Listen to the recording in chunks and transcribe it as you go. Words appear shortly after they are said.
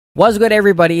What's good,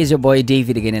 everybody? It's your boy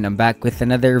David again, and I'm back with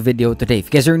another video today.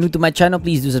 If you guys are new to my channel,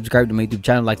 please do subscribe to my YouTube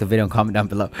channel, like the video, and comment down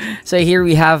below. So here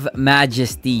we have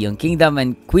Majesty, yung Kingdom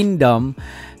and Queendom.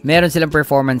 Meron silang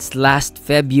performance last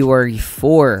February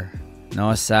 4,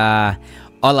 no, sa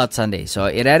All Out Sunday. So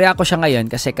i-react ko siya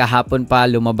ngayon kasi kahapon pa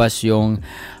lumabas yung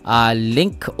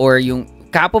link or yung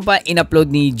kahapon pa in-upload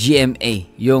ni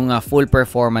GMA yung full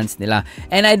performance nila.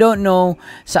 And I don't know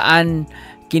saan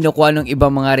kinukuha ng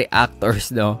ibang mga reactors,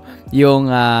 no,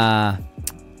 yung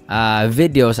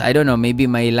videos. I don't know, maybe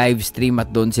may live stream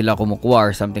at doon sila kumukuha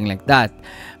or something like that.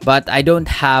 But I don't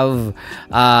have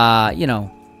you know,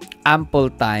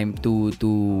 ample time to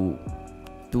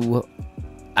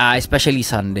especially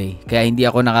Sunday. Kaya hindi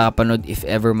ako nakakapanood if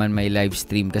ever man may live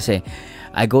stream kasi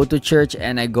I go to church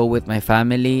and I go with my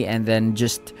family and then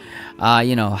just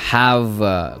you know, have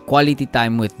quality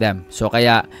time with them. So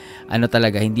kaya ano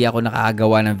talaga, hindi ako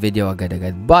nakakagawa ng video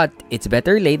agad-agad. But it's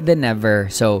better late than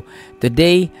never. So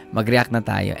today, mag-react na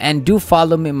tayo. And do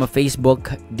follow me on my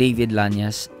Facebook, David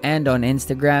Lanyas, and on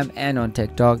Instagram and on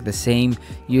TikTok, the same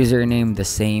username, the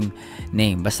same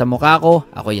name. Basta mukha ko,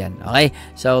 ako yan. Okay?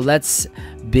 So let's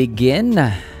begin.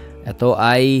 Ito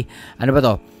ay, ano ba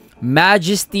to?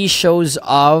 Majesty shows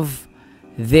of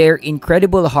their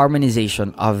incredible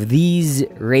harmonization of these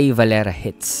Rey Valera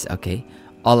hits. Okay?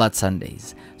 All Out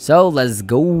Sundays. So let's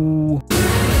go.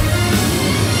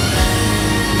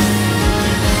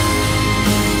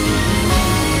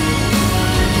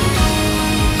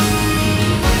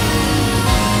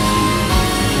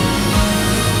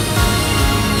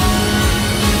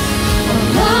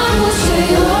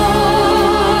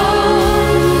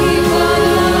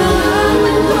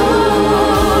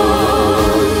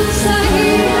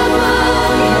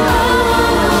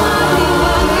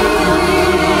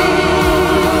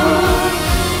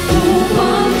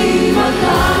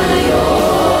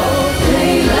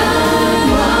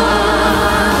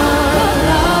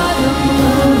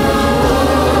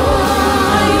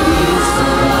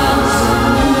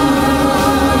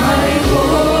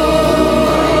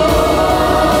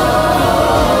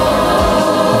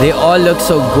 They all look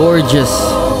so gorgeous,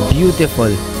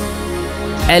 beautiful,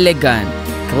 elegant,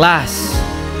 class,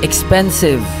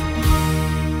 expensive.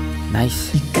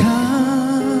 Nice.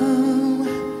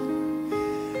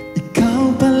 Ikaw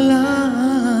pala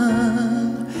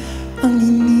ang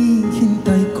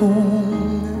hinihintay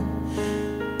kong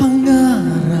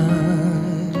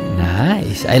pangarap.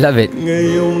 Nice. I love it.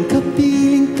 Ngayong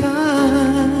kapiling ka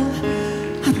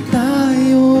at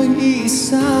tayo'y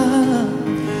isa.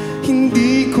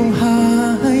 Hindi ko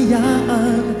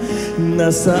hahayaan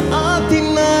na sa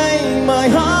atin ay may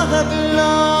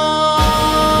hahadlang.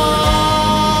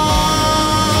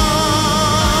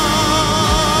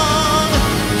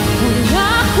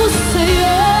 Wala ko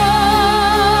sa'yo,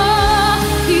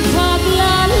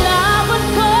 ipaglalaban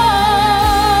ko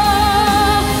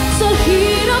sa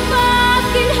hirap at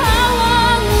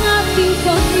ginhawang ating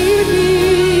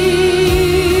pag-ibig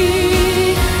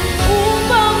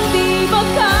upang di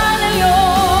magkalayo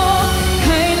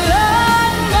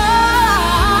kailanman,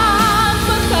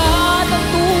 pagkat ang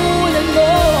tulad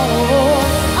mo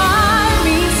ay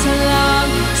minsan lang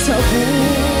sa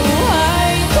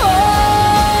buhay ko.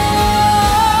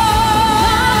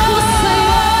 Ako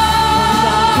sa'yo,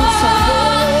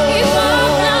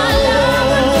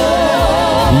 ipaglalaban ko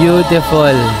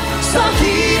Beautiful. Sa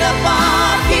hirap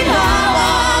at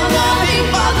ginhawang ating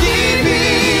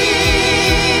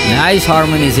pag-ibig Nice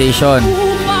harmonization.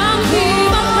 upang di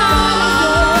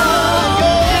magkalayo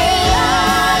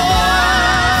kailanman.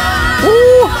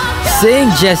 Ooh, sing,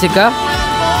 Jessica.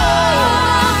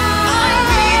 ay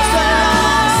minsan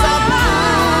lang sa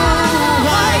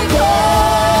buhay ko.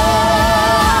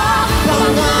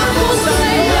 Pangako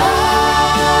sa'yo.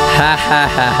 Ha ha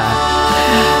ha ha.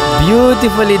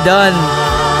 Beautifully done.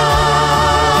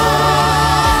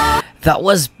 That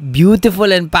was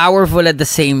beautiful and powerful at the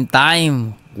same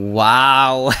time.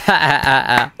 Wow.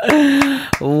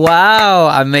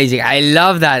 Wow, amazing. I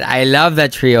love that. I love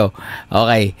that trio.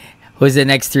 Okay, who's the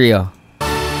next trio?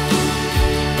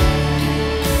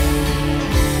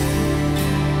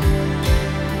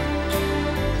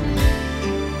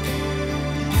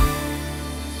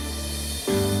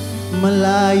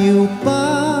 Malayo pa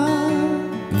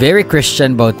Very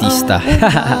Christian Bautista.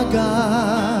 ang umaga,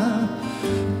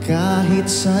 kahit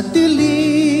sa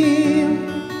dilim,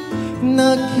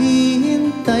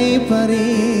 naghihintay pa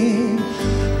rin.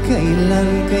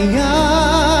 Kailan kaya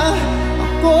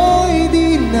ako'y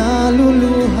di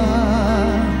naluluha?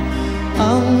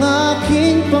 Ang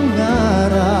aking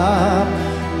pangarap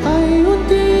ay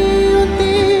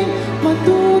unti-unting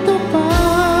matutupad.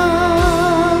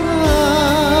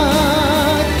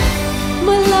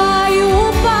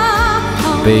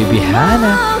 Baby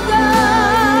Hannah.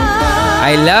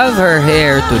 I love her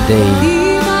hair today.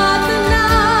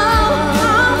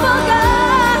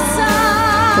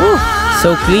 Ooh,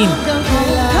 so clean.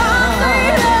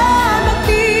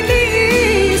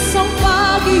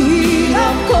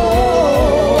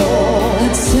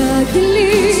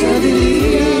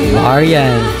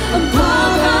 Marian. Ang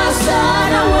pag-asa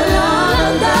na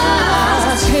walang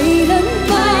landas,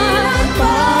 kailanman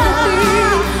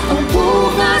parating ang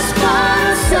bukas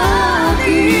para sa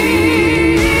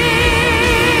akin.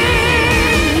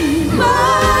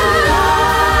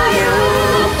 Malayo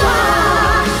pa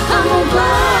ang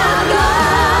umaga.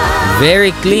 Very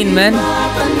clean, man.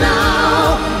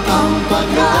 Matanaw ang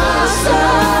pag-asa.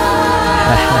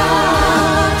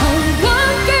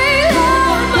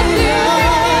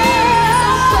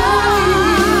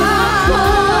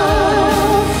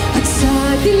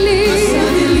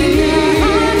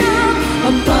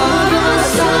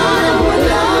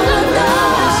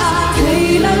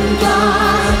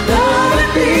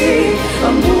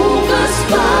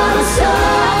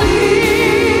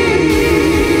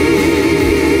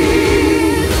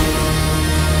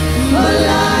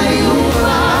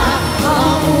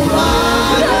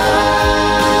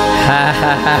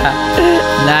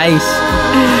 Nice.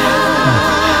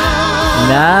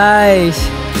 Nice.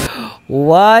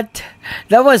 What?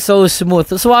 That was so smooth.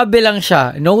 Swabe lang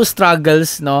siya. No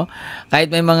struggles, no? Kahit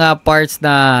may mga parts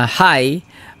na high,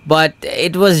 but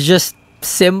it was just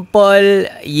simple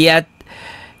yet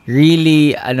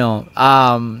really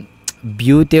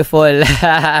beautiful.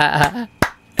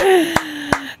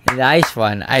 Nice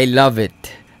one. I love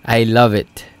it. I love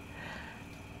it.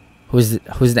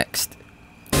 Who's next?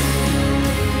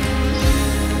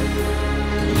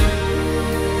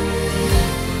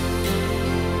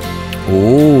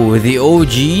 Oh, the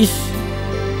OGs.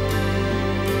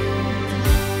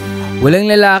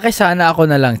 Walang lalaki, sana ako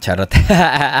na lang. Charot.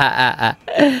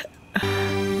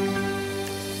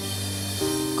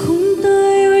 Kung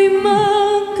tayo'y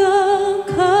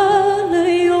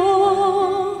magkakalayo.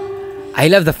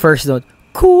 I love the first note.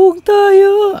 Kung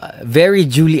tayo. Very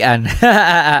Julian.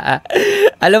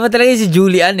 Alam mo talaga si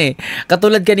Julian eh.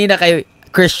 Katulad kanina kay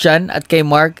Christian at kay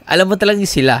Mark. Alam mo talaga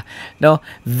sila. No?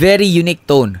 Very unique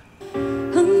tone.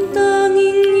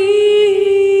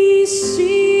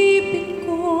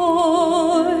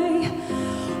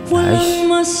 Walang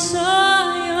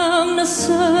masayang na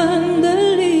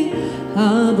sandali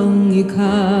habang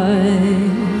ika'y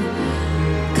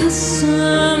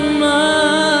kasama.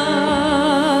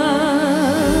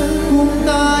 Kung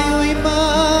tayo'y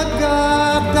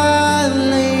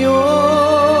magkakalayo,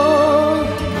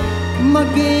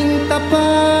 maging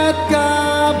tapat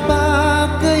ka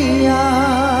ba kaya?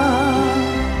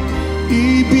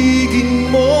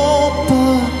 Ibigin mo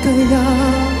pa kaya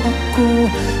ako?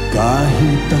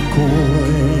 Kahit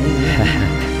ako'y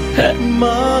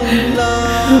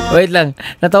Wait lang,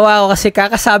 natawa ako kasi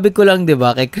kakasabi ko lang 'di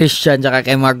ba kay Christian at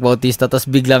kay Mark Bautista,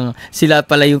 tapos biglang sila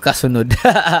pala yung kasunod.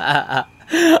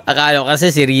 Akala ko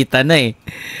kasi si Rita na eh.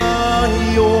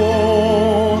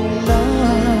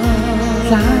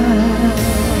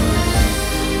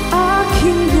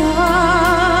 Aking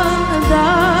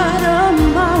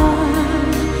nadarama,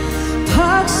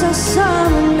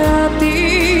 pagsasama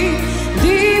natin,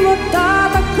 di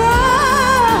matatagal.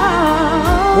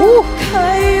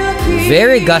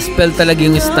 Very gospel talaga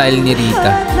yung style ni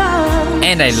Rita.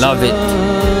 And I love it.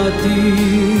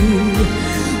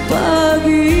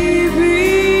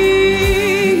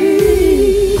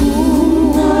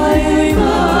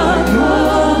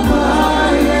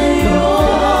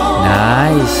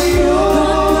 Nice.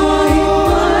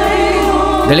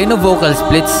 Galing no vocal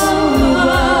splits.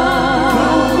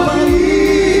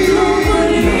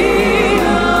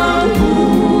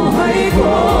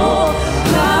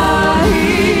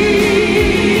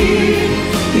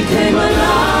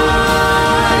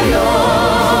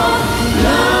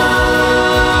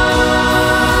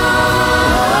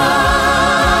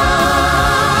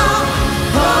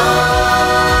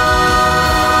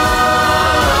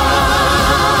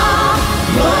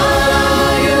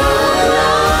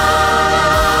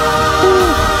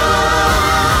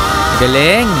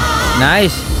 Galing.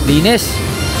 Nice. Linis.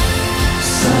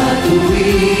 Sa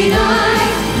tuwin ay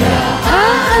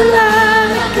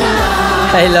naaalala ka.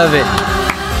 I love it.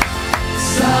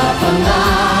 Sa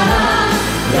pangarap,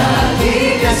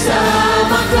 lagi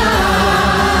kasama ka.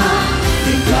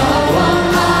 Ikaw ang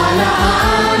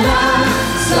alaala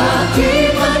sa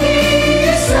aking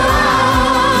pag-iisa.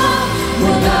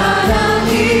 Wala nang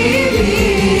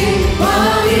ibig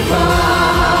pang iba.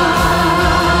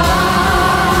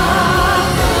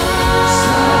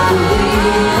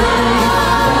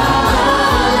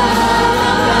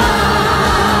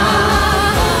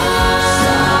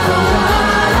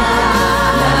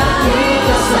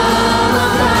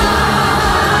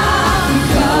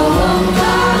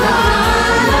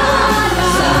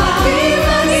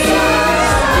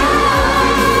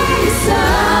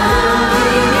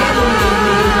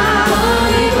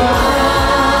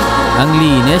 Ang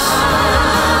linis.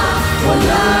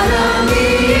 Wala nang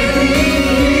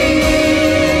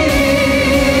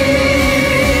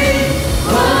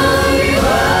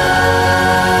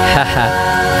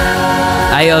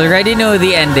I already know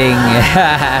the ending.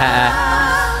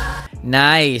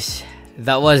 Nice.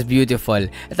 That was beautiful.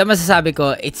 Ito masasabi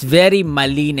ko, it's very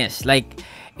malinis. Like,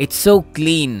 it's so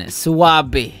clean,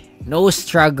 suabe, no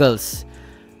struggles.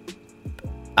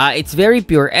 It's very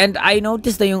pure. And I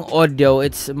noticed na yung audio,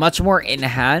 it's much more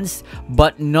enhanced,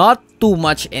 but not too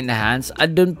much enhanced.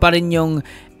 Andun pa rin yung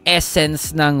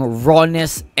essence ng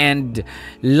rawness and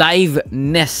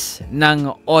liveness ng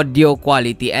audio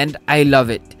quality. And I love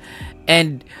it.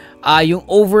 And yung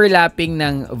overlapping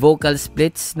ng vocal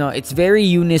splits, no, it's very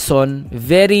unison,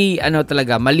 very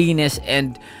talaga malinis,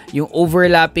 and yung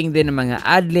overlapping din ng mga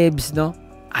adlibs, no,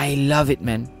 I love it,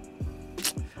 man.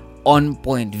 On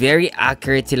point, very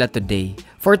accurate sila today.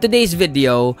 For today's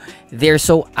video, they're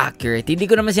so accurate. Hindi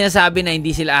ko naman sinasabi na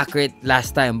hindi sila accurate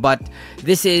last time, but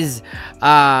this is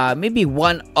maybe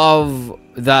one of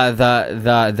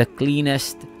the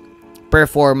cleanest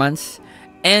performance,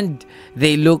 and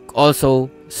they look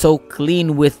also so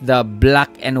clean with the black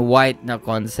and white na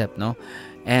concept, no?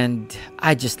 And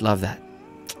I just love that.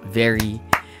 Very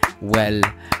well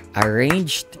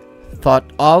arranged, thought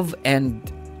of, and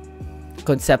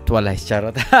conceptualized.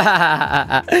 Charot.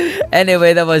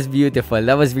 Anyway, that was beautiful.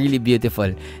 That was really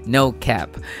beautiful. No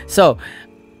cap. So,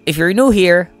 if you're new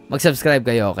here, mag-subscribe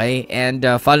kayo, okay? And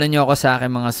follow nyo ako sa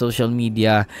aking mga social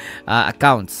media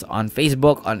accounts on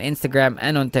Facebook, on Instagram,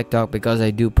 and on TikTok, because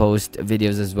I do post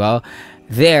videos as well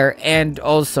there, and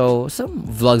also some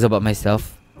vlogs about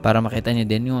myself para makita nyo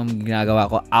din yung ginagawa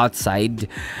ko outside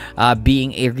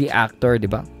being a reactor,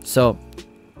 diba? So,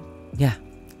 yeah,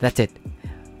 that's it.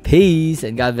 Peace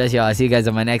and God bless you. I'll see you guys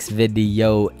on my next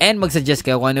video. And mag-suggest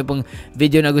kayo kung ano pong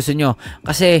video na gusto nyo.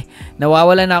 Kasi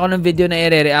nawawala na ako ng video na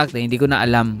i-react na hindi ko na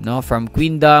alam, no? From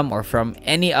Queendom or from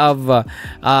any of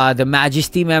the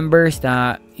Majesty members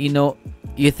na,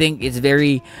 you think it's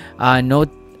very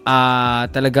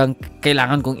talagang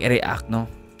kailangan kong i-react, no?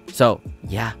 So,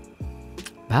 yeah.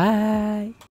 Bye!